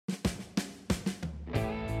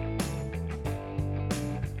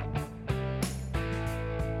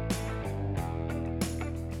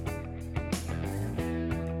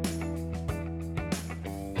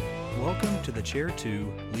Welcome to the Chair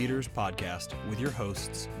 2 Leaders Podcast with your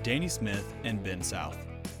hosts, Danny Smith and Ben South.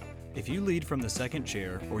 If you lead from the second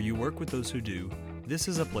chair or you work with those who do, this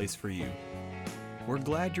is a place for you. We're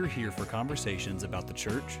glad you're here for conversations about the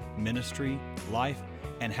church, ministry, life,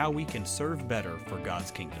 and how we can serve better for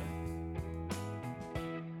God's kingdom.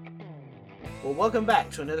 Well, welcome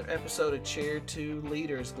back to another episode of Chair 2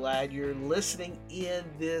 Leaders. Glad you're listening in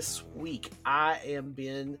this week. I am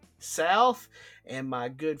Ben South, and my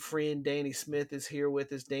good friend Danny Smith is here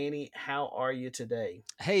with us. Danny, how are you today?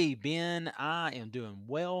 Hey, Ben, I am doing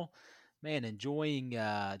well. Man, enjoying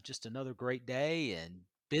just another great day and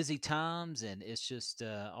busy times, and it's just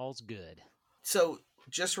all's good. So,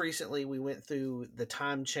 just recently we went through the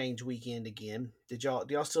time change weekend again. Do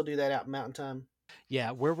y'all still do that out in Mountain Time?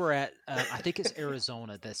 Yeah, where we're at, I think it's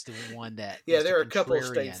Arizona. That's the one that Yeah, is the there are a couple of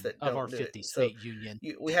states contrarian that of our don't do it. 50 So, state union.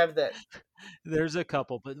 we have that. There's a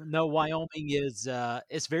couple, but no, Wyoming is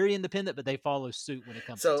it's very independent, but they follow suit when it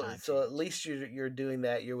comes to So, time so at change. least you're doing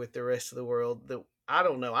that. You're with the rest of the world. I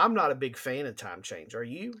don't know. I'm not a big fan of time change. Are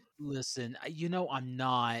you? Listen, I'm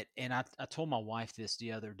not, and I told my wife this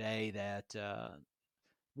the other day that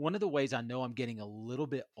one of the ways I know I'm getting a little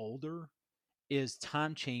bit older is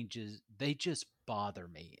time changes, they just bother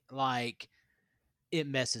me. Like, it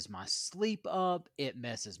messes my sleep up, it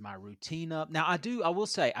messes my routine up. Now, I will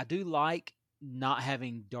say, I do like not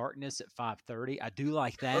having darkness at 5:30. I do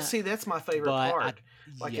like Well, that, see, that's my favorite but part.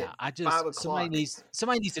 Like at I five just o'clock. somebody needs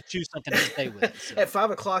to choose something and stay with it. At So,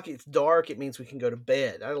 5 o'clock, it's dark. It means we can go to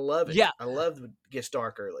bed. I love it. yeah. I love when it gets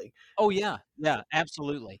dark early. Oh, yeah. Yeah,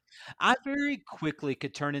 absolutely. I very quickly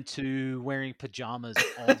could turn into wearing pajamas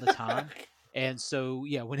all the time. And so,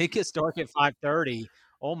 yeah, when it gets dark at 5:30,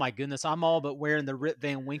 oh my goodness, I'm all but wearing the Rip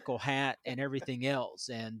Van Winkle hat and everything else.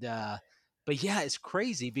 And but yeah, it's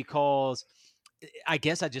crazy because I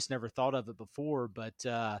guess I just never thought of it before, but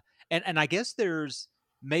and I guess there's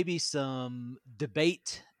maybe some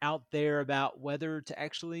debate out there about whether to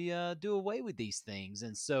actually do away with these things.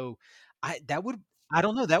 And so I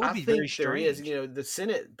don't know, that would I be very think there is. strange. The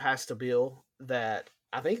Senate passed a bill that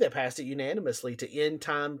I think they passed it unanimously to end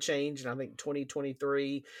time change, and I think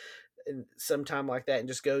 2023 and sometime like that, and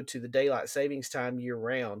just go to the daylight savings time year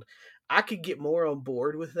round. I could get more on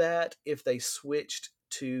board with that if they switched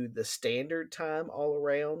to the standard time all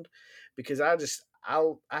around, because I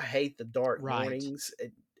hate the dark Right. mornings.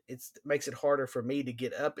 It makes it harder for me to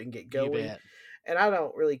get up and get You going, bet. and I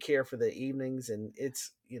don't really care for the evenings. And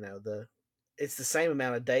it's the same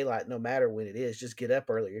amount of daylight no matter when it is. Just get up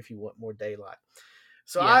earlier if you want more daylight.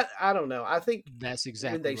 So Yeah, I don't know. I think that's when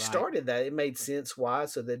exactly they right. started that, it made sense why.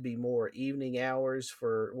 So there'd be more evening hours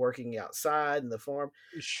for working outside in the farm.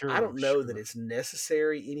 I Sure, don't know that sure. it's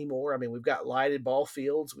necessary anymore. I mean, we've got lighted ball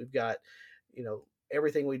fields. We've got,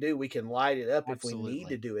 everything we do, we can light it up if we need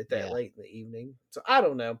to Absolutely. do it that Yeah, late in the evening. So I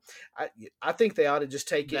don't know. I think they ought to just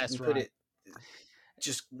take it that's and put right. it,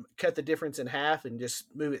 just cut the difference in half and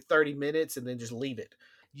just move it 30 minutes and then just leave it.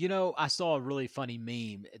 I saw a really funny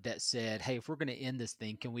meme that said, "Hey, if we're going to end this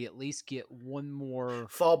thing, can we at least get one more?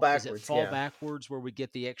 Fall Is it backwards. fall Yeah. backwards where we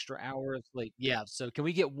get the extra hour of sleep?" Yeah. So can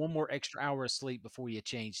we get one more extra hour of sleep before you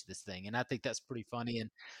change this thing? And I think that's pretty funny. And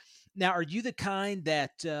now, are you the kind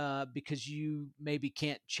that because you maybe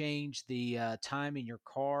can't change the time in your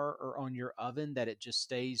car or on your oven, that it just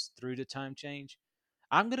stays through to time change?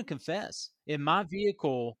 I'm going to confess, in my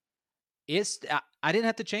vehicle, I didn't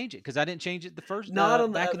have to change it because I didn't change it the first Not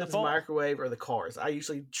on the back in the ovens, fall. microwave, or the cars. I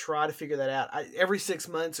usually try to figure that out. Every 6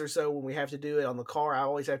 months or so, when we have to do it on the car, I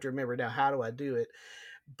always have to remember, now, how do I do it?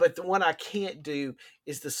 But the one I can't do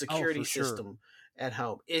is the Oh, security for sure. system at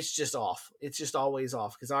home. It's just off. It's just always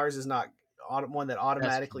off, because ours is not one that That's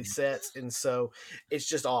automatically funny. sets, and so it's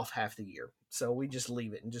just off half the year. So we just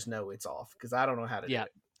leave it and just know it's off, because I don't know how to do Yeah.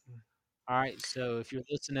 All right. So if you're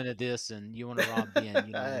listening to this and you want to rob Ben,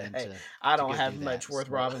 you know when Hey, to I to don't go have do much that. worth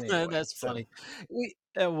So robbing anyway. that's So funny.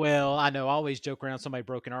 Well, I know. I always joke around. Somebody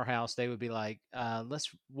broke in our house. They would be like,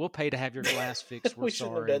 we'll pay to have your glass fixed. We're we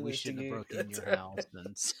shouldn't have sorry. done We this to shouldn't have you. broke in That's your right. house."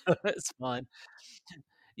 And so it's fun.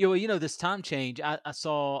 This time change, I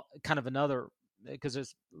saw kind of another, because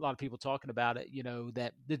there's a lot of people talking about it,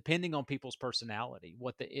 that depending on people's personality,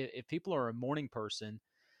 if people are a morning person,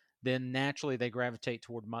 then naturally they gravitate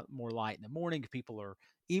toward more light in the morning. If people are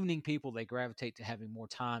evening people, they gravitate to having more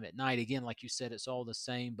time at night. Again, like you said, it's all the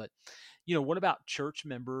same. But, what about church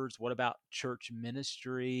members? What about church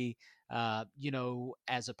ministry? As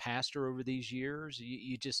a pastor over these years,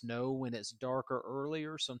 you just know when it's darker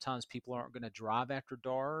earlier. Sometimes people aren't going to drive after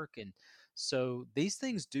dark. And so these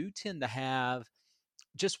things do tend to have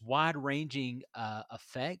just wide ranging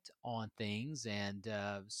effect on things. And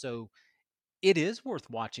so it is worth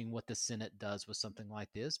watching what the Senate does with something like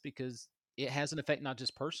this, because it has an effect not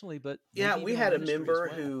just personally, but Yeah, maybe we even on had a ministry as member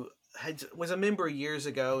well. who was a member years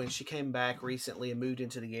ago, and she came back recently and moved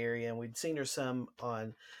into the area, and we'd seen her some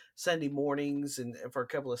on Sunday mornings and for a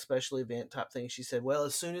couple of special event type things. She said, "Well,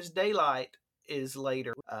 as soon as daylight is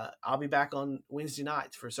later, I'll be back on Wednesday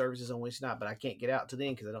nights for services on Wednesday night, but I can't get out to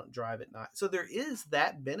then because I don't drive at night." So there is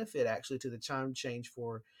that benefit actually to the time change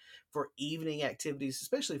for evening activities,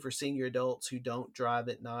 especially for senior adults who don't drive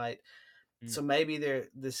at night. Mm. So maybe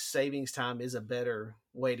the savings time is a better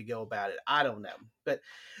way to go about it. I don't know. But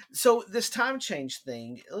so this time change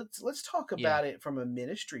thing, let's talk Yeah. about it from a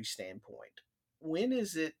ministry standpoint. When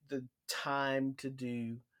is it the time to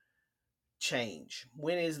do change?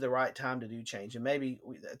 When is the right time to do change? And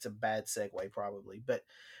that's a bad segue probably, but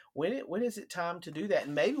when is it time to do that?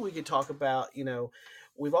 And maybe we could talk about,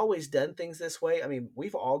 we've always done things this way. I mean,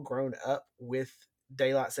 we've all grown up with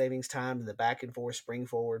daylight savings time and the back and forth, spring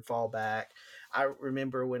forward, fall back. I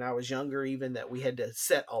remember when I was younger, even that we had to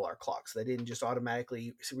set all our clocks. They didn't just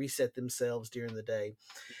automatically reset themselves during the day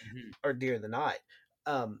Mhm. or during the night.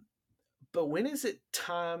 Um, but when is it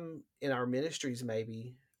time in our ministries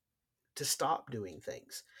maybe to stop doing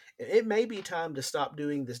things? It may be time to stop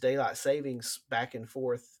doing this daylight savings back and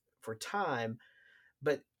forth for time,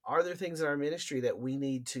 but are there things in our ministry that we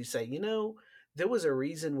need to say, there was a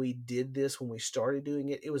reason we did this when we started doing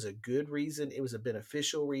it. It was a good reason. It was a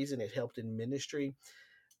beneficial reason. It helped in ministry.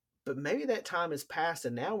 But maybe that time has passed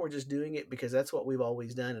and now we're just doing it because that's what we've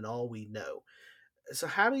always done and all we know. So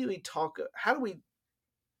how do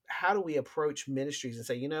we approach ministries and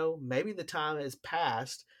say, maybe the time has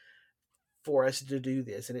passed for us to do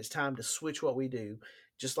this and it's time to switch what we do,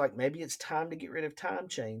 just like maybe it's time to get rid of time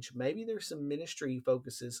change. Maybe there's some ministry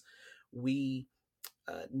focuses we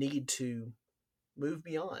need to move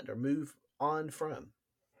beyond or move on from.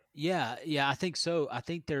 Yeah, yeah, I think so. I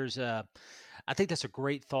think that's a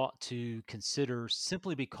great thought to consider,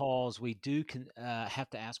 simply because we do have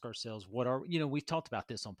to ask ourselves, we've talked about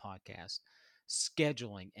this on podcasts,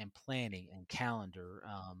 scheduling and planning and calendar,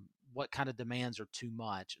 what kind of demands are too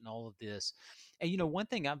much, and all of this. And, one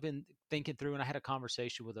thing I've been thinking through, and I had a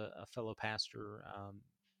conversation with a fellow pastor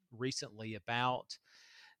recently about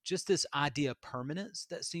just this idea of permanence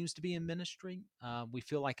that seems to be in ministry. We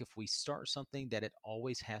feel like if we start something, that it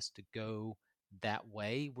always has to go that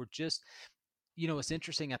way. We're just, it's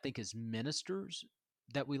interesting, I think, as ministers,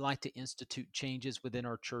 that we like to institute changes within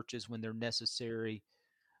our churches when they're necessary.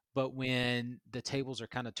 But when the tables are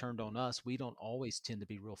kind of turned on us, we don't always tend to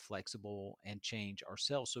be real flexible and change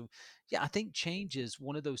ourselves. So, yeah, I think change is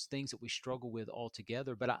one of those things that we struggle with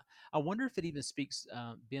altogether. But I wonder if it even speaks,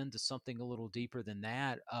 Ben, to something a little deeper than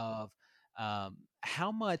that, of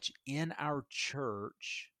how much in our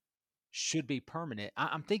church should be permanent.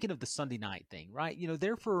 I'm thinking of the Sunday night thing, right?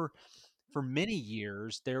 There for many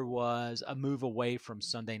years, there was a move away from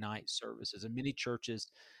Sunday night services, and many churches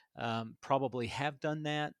probably have done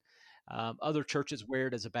that. Other churches wear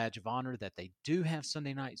it as a badge of honor that they do have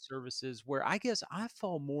Sunday night services, where I guess I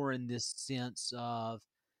fall more in this sense of,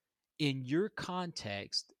 in your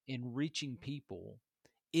context, in reaching people,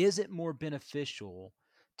 is it more beneficial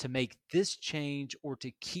to make this change or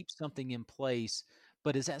to keep something in place?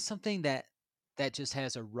 But is that something that just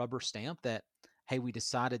has a rubber stamp that, hey, we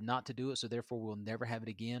decided not to do it, so therefore we'll never have it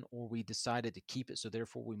again, or we decided to keep it, so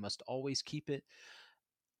therefore we must always keep it?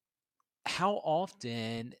 How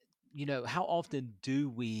often, how often do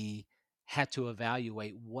we have to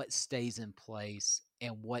evaluate what stays in place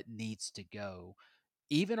and what needs to go?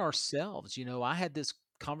 Even ourselves, I had this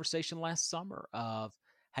conversation last summer of,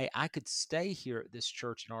 hey, I could stay here at this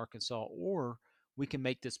church in Arkansas, or we can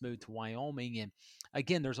make this move to Wyoming. And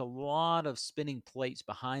again, there's a lot of spinning plates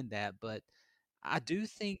behind that, but I do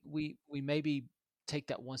think we maybe take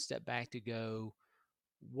that one step back to go,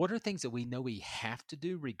 what are things that we know we have to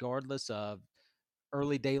do regardless of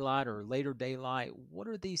early daylight or later daylight? What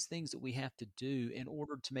are these things that we have to do in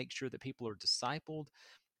order to make sure that people are discipled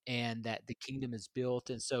and that the kingdom is built?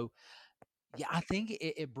 And so, yeah, I think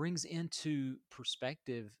it brings into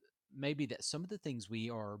perspective maybe that some of the things we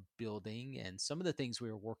are building and some of the things we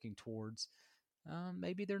are working towards,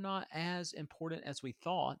 maybe they're not as important as we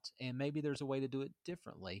thought, and maybe there's a way to do it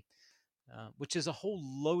differently, which is a whole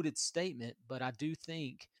loaded statement. But I do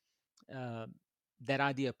think uh, that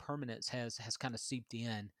idea of permanence has kind of seeped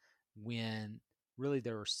in, when really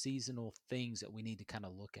there are seasonal things that we need to kind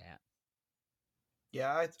of look at.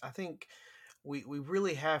 Yeah, I think we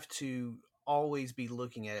really have to always be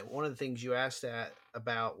looking at it. One of the things you asked that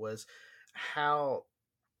about was how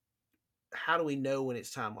how do we know when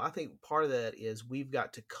it's time? Well, I think part of that is we've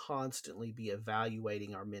got to constantly be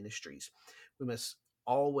evaluating our ministries. We must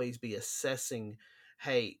always be assessing,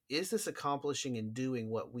 hey, is this accomplishing and doing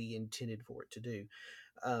what we intended for it to do?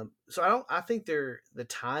 I think the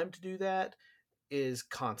time to do that is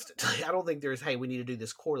constant. I don't think there's, hey, we need to do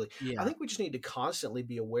this quarterly. I Yeah. think we just need to constantly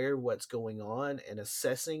be aware of what's going on and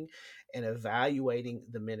assessing and evaluating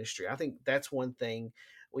the ministry. I think that's one thing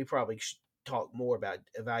we probably should talk more about,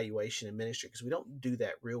 evaluation in ministry, because we don't do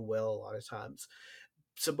that real well a lot of times.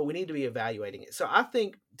 So, but we need to be evaluating it. So I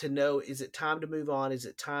think to know, is it time to move on? Is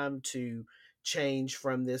it time to change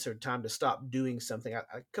from this, or time to stop doing something? A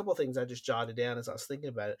couple of things I just jotted down as I was thinking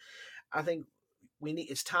about it. I think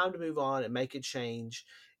it's time to move on and make a change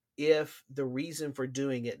if the reason for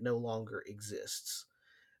doing it no longer exists.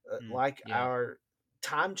 Like Yeah. our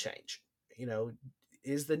time change, you know,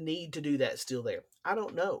 is the need to do that still there? I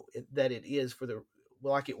don't know that it is for the,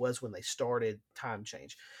 like it was when they started time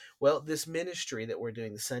change. Well, this ministry that we're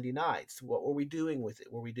doing, the Sunday nights, what were we doing with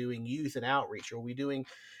it? Were we doing youth and outreach? Or were we doing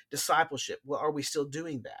discipleship? Well, are we still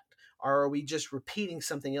doing that? Or are we just repeating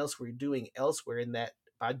something else we're doing elsewhere, in that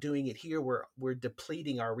by doing it here, we're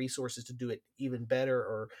depleting our resources to do it even better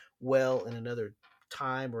or well in another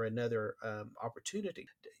time or another opportunity?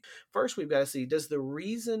 First, we've got to see, does the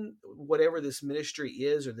reason, whatever this ministry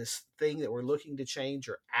is or this thing that we're looking to change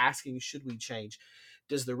or asking should we change,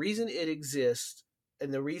 does the reason it exists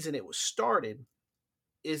and the reason it was started,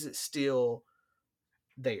 is it still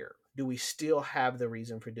there? Do we still have the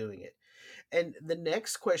reason for doing it? And the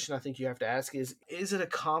next question I think you have to ask is it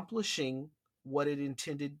accomplishing what it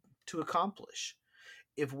intended to accomplish?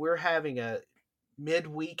 If we're having a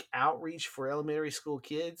midweek outreach for elementary school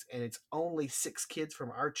kids and it's only 6 kids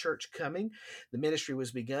from our church coming, the ministry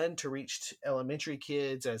was begun to reach elementary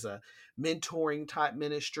kids as a mentoring type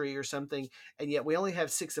ministry or something, and yet we only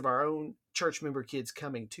have 6 of our own church member kids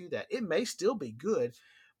coming to that, it may still be good,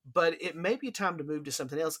 but it may be time to move to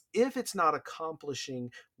something else if it's not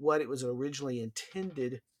accomplishing what it was originally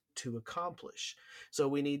intended to accomplish. So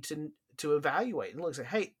we need to evaluate and look and say,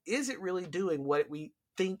 hey, is it really doing what we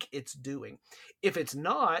think it's doing? If it's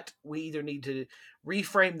not, we either need to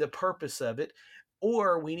reframe the purpose of it,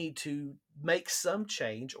 or we need to make some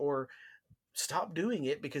change or stop doing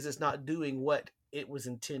it because it's not doing what it was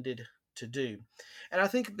intended to do. And I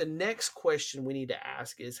think the next question we need to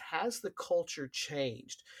ask is, has the culture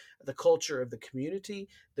changed? The culture of the community,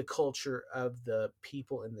 the culture of the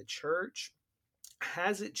people in the church,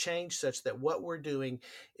 has it changed such that what we're doing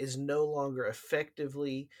is no longer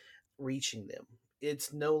effectively reaching them?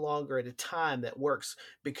 It's no longer at a time that works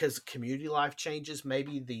because community life changes.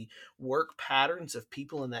 Maybe the work patterns of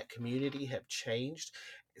people in that community have changed.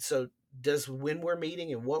 So, does when we're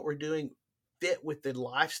meeting and what we're doing fit with the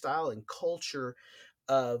lifestyle and culture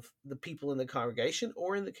of the people in the congregation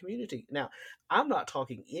or in the community? Now, I'm not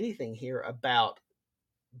talking anything here about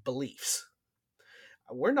beliefs.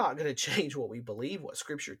 We're not going to change what we believe, what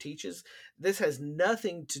Scripture teaches. This has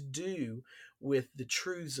nothing to do with the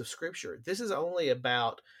truths of Scripture. This is only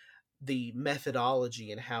about the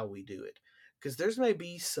methodology and how we do it. Because there's may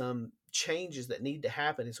be some changes that need to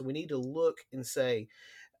happen. And so we need to look and say,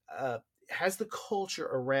 has the culture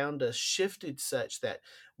around us shifted such that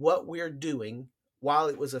what we're doing, while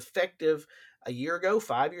it was effective a year ago,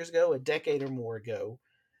 5 years ago, a decade or more ago,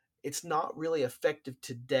 it's not really effective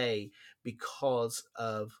today because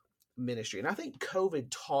of ministry. And I think COVID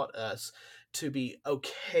taught us to be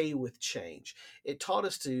okay with change. It taught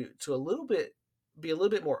us to a little bit be a little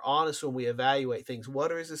bit more honest when we evaluate things.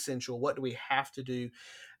 What is essential? What do we have to do?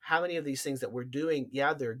 How many of these things that we're doing,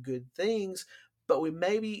 yeah, they're good things, but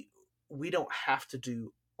we don't have to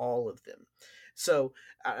do all of them. So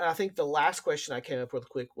I think the last question I came up with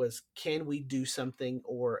quick was, can we do something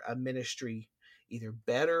or a ministry either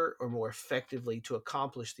better or more effectively to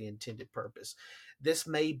accomplish the intended purpose? This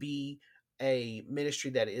may be a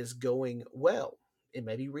ministry that is going well. It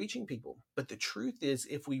may be reaching people. But the truth is,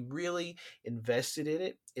 if we really invested in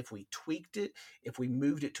it, if we tweaked it, if we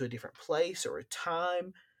moved it to a different place or a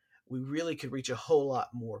time, we really could reach a whole lot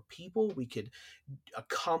more people. We could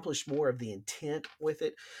accomplish more of the intent with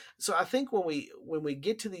it. So I think when we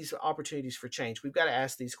get to these opportunities for change, we've got to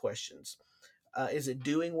ask these questions. Is it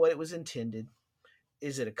doing what it was intended?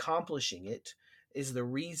 Is it accomplishing it? Is the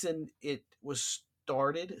reason it was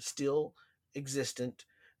started still existent?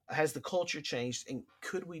 Has the culture changed? And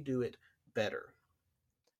could we do it better?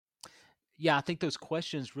 Yeah, I think those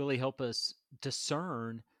questions really help us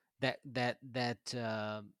discern that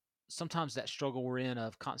sometimes that struggle we're in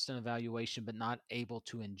of constant evaluation but not able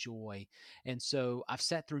to enjoy. And so I've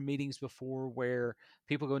sat through meetings before where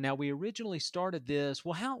people go, now we originally started this.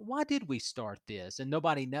 Well, why did we start this? And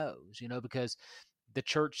nobody knows, because the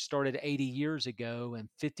church started 80 years ago, and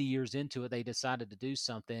 50 years into it, they decided to do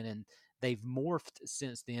something, and they've morphed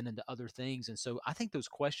since then into other things. And so I think those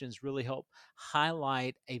questions really help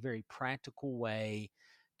highlight a very practical way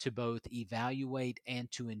to both evaluate and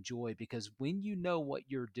to enjoy, because when you know what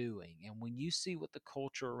you're doing and when you see what the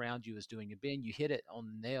culture around you is doing, and Ben, you hit it on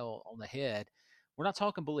the nail on the head. We're not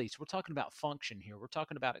talking beliefs, we're talking about function here. We're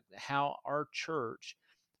talking about how our church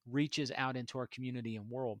reaches out into our community and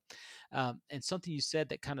world. And something you said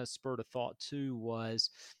that kind of spurred a thought too was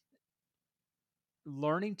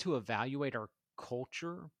learning to evaluate our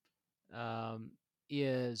culture, um,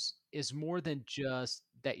 is more than just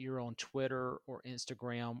that you're on Twitter or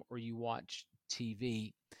Instagram or you watch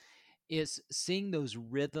TV. Is seeing those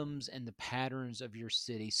rhythms and the patterns of your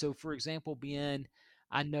city. So, for example, Ben,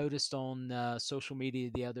 I noticed on social media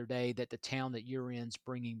the other day that the town that you're in is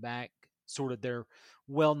bringing back sort of their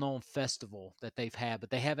well-known festival that they've had, but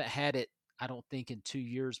they haven't had it, I don't think, in 2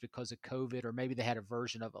 years because of COVID, or maybe they had a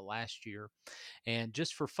version of it last year. And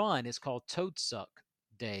just for fun, it's called Toad Suck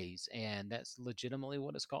Days, and that's legitimately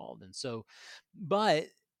what it's called. And so, but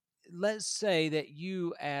let's say that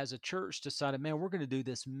you as a church decided, man, we're going to do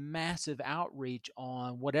this massive outreach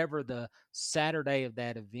on whatever the Saturday of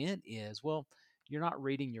that event is. Well, you're not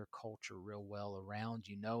reading your culture real well around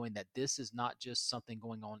you, knowing that this is not just something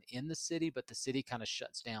going on in the city, but the city kind of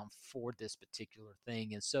shuts down for this particular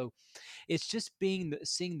thing. And so it's just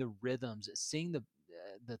seeing the rhythms, seeing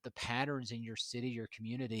the patterns in your city, your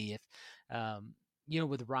community. If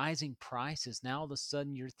with rising prices, now all of a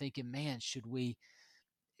sudden you're thinking, man, should we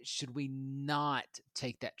not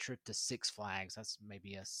take that trip to Six Flags? That's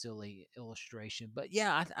maybe a silly illustration, but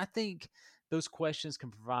yeah, I think those questions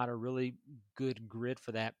can provide a really good grid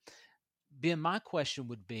for that. Ben, my question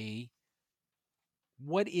would be,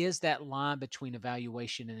 what is that line between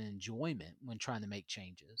evaluation and enjoyment when trying to make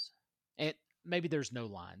changes? And maybe there's no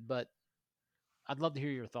line, but I'd love to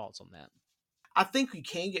hear your thoughts on that. I think you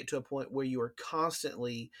can get to a point where you are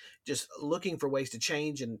constantly just looking for ways to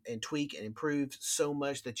change and tweak and improve so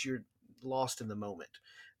much that you're lost in the moment,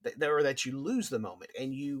 or that you lose the moment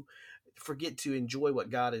and you forget to enjoy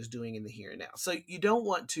what God is doing in the here and now. So you don't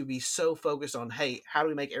want to be so focused on, hey, how do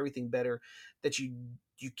we make everything better, that you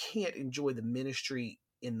can't enjoy the ministry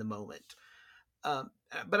in the moment.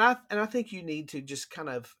 But I think you need to just kind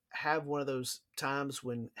of have one of those times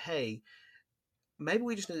when, hey, maybe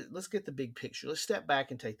we just need, let's get the big picture. Let's step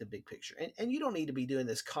back and take the big picture. And you don't need to be doing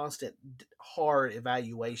this constant hard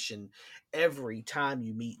evaluation every time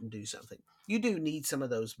you meet and do something. You do need some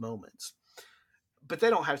of those moments, but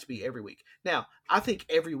they don't have to be every week. Now, I think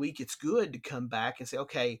every week it's good to come back and say,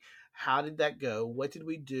 okay, how did that go? What did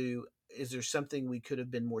we do? Is there something we could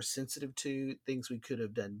have been more sensitive to? Things we could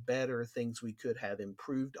have done better? Things we could have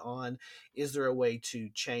improved on? Is there a way to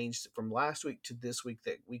change from last week to this week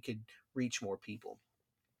that we could reach more people?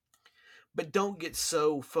 But don't get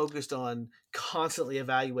so focused on constantly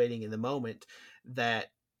evaluating in the moment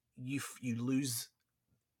that you lose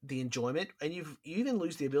the enjoyment, and you even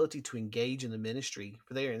lose the ability to engage in the ministry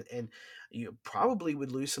for there, and you probably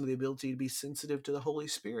would lose some of the ability to be sensitive to the Holy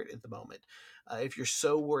Spirit at the moment, if you're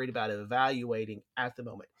so worried about evaluating at the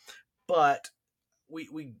moment. But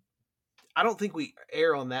we I don't think we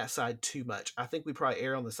err on that side too much. I think we probably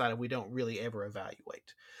err on the side of we don't really ever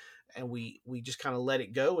evaluate, and we just kind of let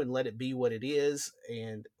it go and let it be what it is,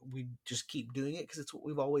 and we just keep doing it because it's what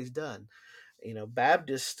we've always done.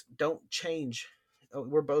 Baptists don't change.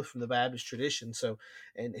 We're both from the Baptist tradition, so,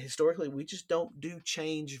 and historically we just don't do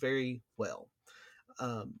change very well.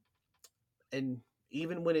 And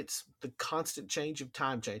even when it's the constant change of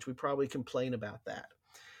time change, we probably complain about that.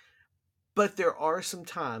 But there are some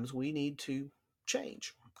times we need to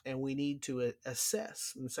change, and we need to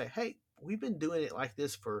assess and say, hey, we've been doing it like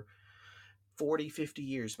this for 40, 50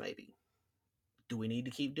 years maybe. Do we need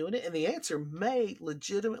to keep doing it? And the answer may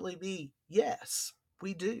legitimately be yes,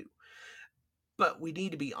 we do. But we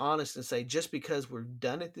need to be honest and say, just because we've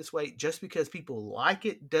done it this way, just because people like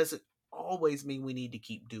it, doesn't always mean we need to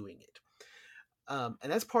keep doing it.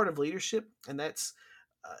 And that's part of leadership, and that's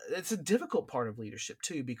a difficult part of leadership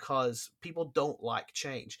too, because people don't like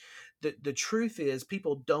change. The truth is,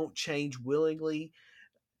 people don't change willingly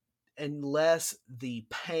unless the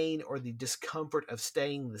pain or the discomfort of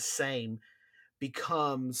staying the same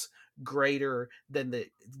becomes greater than the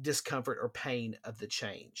discomfort or pain of the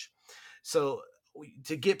change. So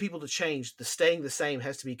to get people to change, the staying the same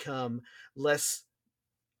has to become less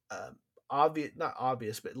obvious, not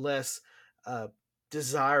obvious, but less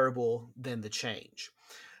desirable than the change.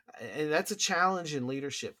 And that's a challenge in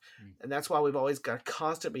leadership. And that's why we've always got to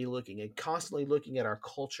constantly looking at our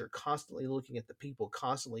culture, constantly looking at the people,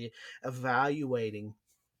 constantly evaluating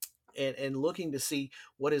and looking to see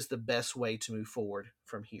what is the best way to move forward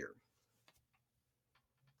from here.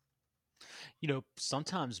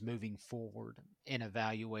 Sometimes moving forward and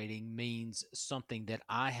evaluating means something that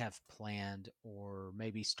I have planned or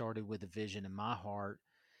maybe started with a vision in my heart.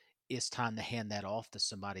 It's time to hand that off to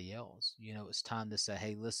somebody else. It's time to say,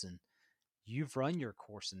 hey, listen, you've run your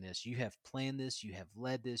course in this. You have planned this. You have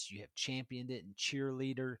led this. You have championed it and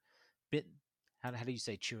cheerleader. Been, how do you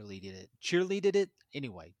say cheerleaded it? Cheerleaded it?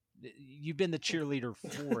 Anyway, you've been the cheerleader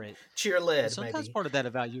for it. Cheer led, Sometimes maybe. part of that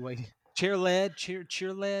evaluating, cheer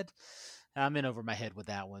led. I'm in over my head with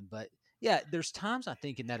that one. But yeah, there's times I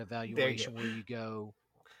think in that evaluation where you go,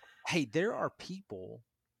 hey, there are people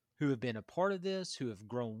who have been a part of this, who have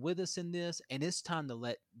grown with us in this, and it's time to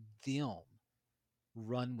let them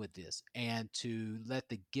run with this and to let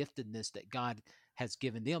the giftedness that God has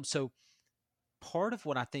given them. So part of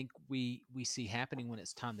what I think we see happening when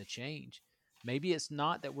it's time to change, maybe it's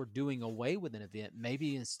not that we're doing away with an event.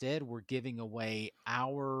 Maybe instead we're giving away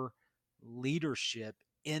our leadership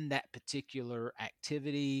in that particular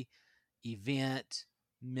activity, event,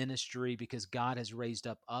 ministry, because God has raised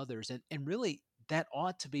up others. And really that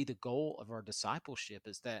ought to be the goal of our discipleship,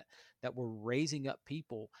 is that we're raising up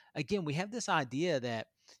people. Again, we have this idea that,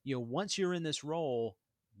 once you're in this role,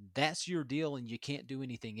 that's your deal and you can't do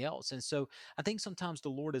anything else. And so I think sometimes the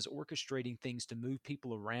Lord is orchestrating things to move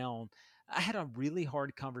people around. I had a really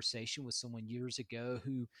hard conversation with someone years ago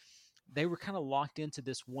who they were kind of locked into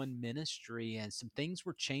this one ministry, and some things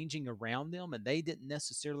were changing around them and they didn't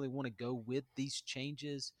necessarily want to go with these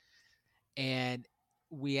changes. And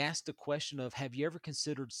we asked the question of, have you ever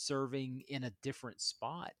considered serving in a different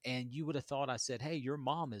spot? And you would have thought I said, hey, your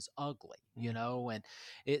mom is ugly, and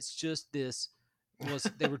it's just this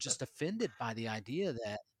they were just offended by the idea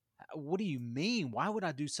that, what do you mean? Why would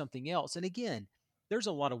I do something else? And again, there's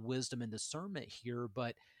a lot of wisdom and discernment here,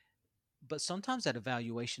 but sometimes that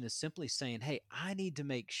evaluation is simply saying, hey, I need to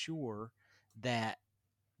make sure that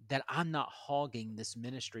I'm not hogging this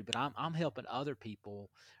ministry, but I'm helping other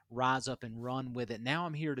people rise up and run with it. Now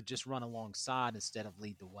I'm here to just run alongside instead of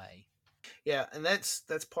lead the way. Yeah, and that's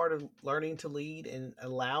part of learning to lead and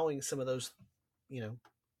allowing some of those,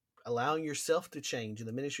 allowing yourself to change and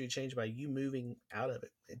the ministry to change by you moving out of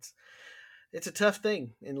it. It's a tough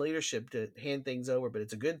thing in leadership to hand things over, but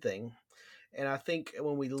it's a good thing. And I think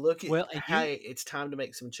when we look at it's time to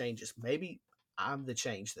make some changes, maybe I'm the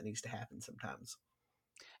change that needs to happen sometimes.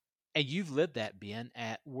 And you've lived that, Ben,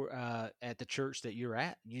 at the church that you're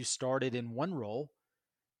at. You started in one role,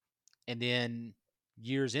 and then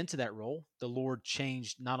years into that role, the Lord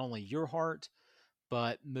changed not only your heart,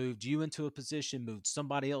 but moved you into a position, moved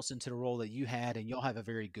somebody else into the role that you had, and y'all have a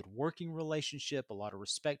very good working relationship, a lot of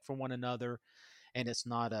respect for one another. And it's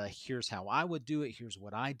not here's how I would do it, here's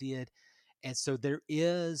what I did. And so there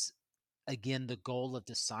is, again, the goal of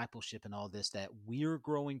discipleship and all this, that we're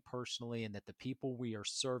growing personally and that the people we are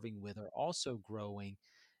serving with are also growing.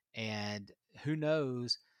 And who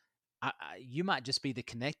knows, you might just be the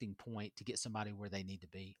connecting point to get somebody where they need to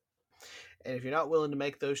be. And if you're not willing to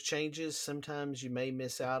make those changes, sometimes you may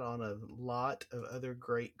miss out on a lot of other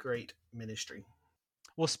great, great ministry.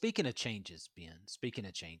 Well, speaking of changes, Ben,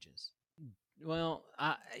 well,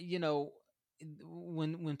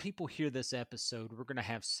 when people hear this episode, we're going to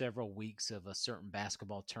have several weeks of a certain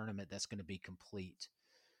basketball tournament that's going to be complete.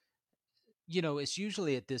 It's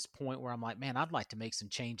usually at this point where I'm like, man, I'd like to make some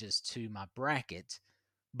changes to my bracket,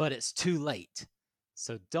 but it's too late.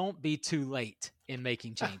 So don't be too late in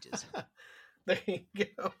making changes. There you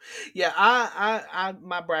go. Yeah, I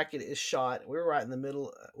my bracket is shot. We're right in the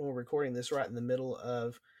middle when we're recording this, right in the middle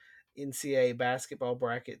of NCAA basketball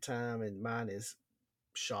bracket time, and mine is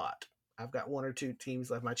shot. I've got one or two teams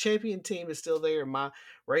left. My champion team is still there. My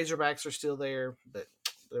Razorbacks are still there, but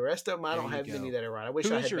the rest of them, I don't have many that are right. I wish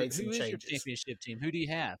I had made some changes. Who is your championship team? Who do you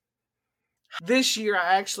have? This year,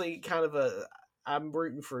 I actually I'm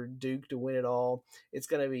rooting for Duke to win it all. It's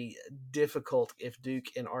going to be difficult if Duke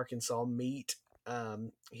and Arkansas meet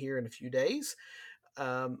here in a few days.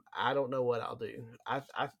 I don't know what I'll do.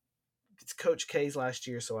 It's Coach K's last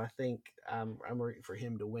year, so I think I'm rooting for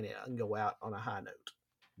him to win it and go out on a high note.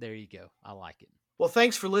 There you go. I like it. Well,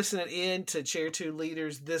 thanks for listening in to Chair 2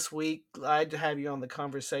 Leaders this week. Glad to have you on the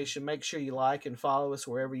conversation. Make sure you like and follow us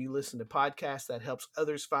wherever you listen to podcasts. That helps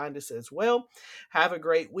others find us as well. Have a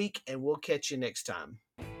great week, and we'll catch you next time.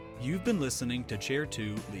 You've been listening to Chair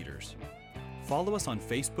 2 Leaders. Follow us on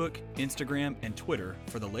Facebook, Instagram, and Twitter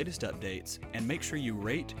for the latest updates, and make sure you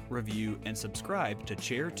rate, review, and subscribe to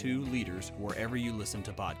Chair 2 Leaders wherever you listen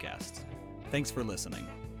to podcasts. Thanks for listening.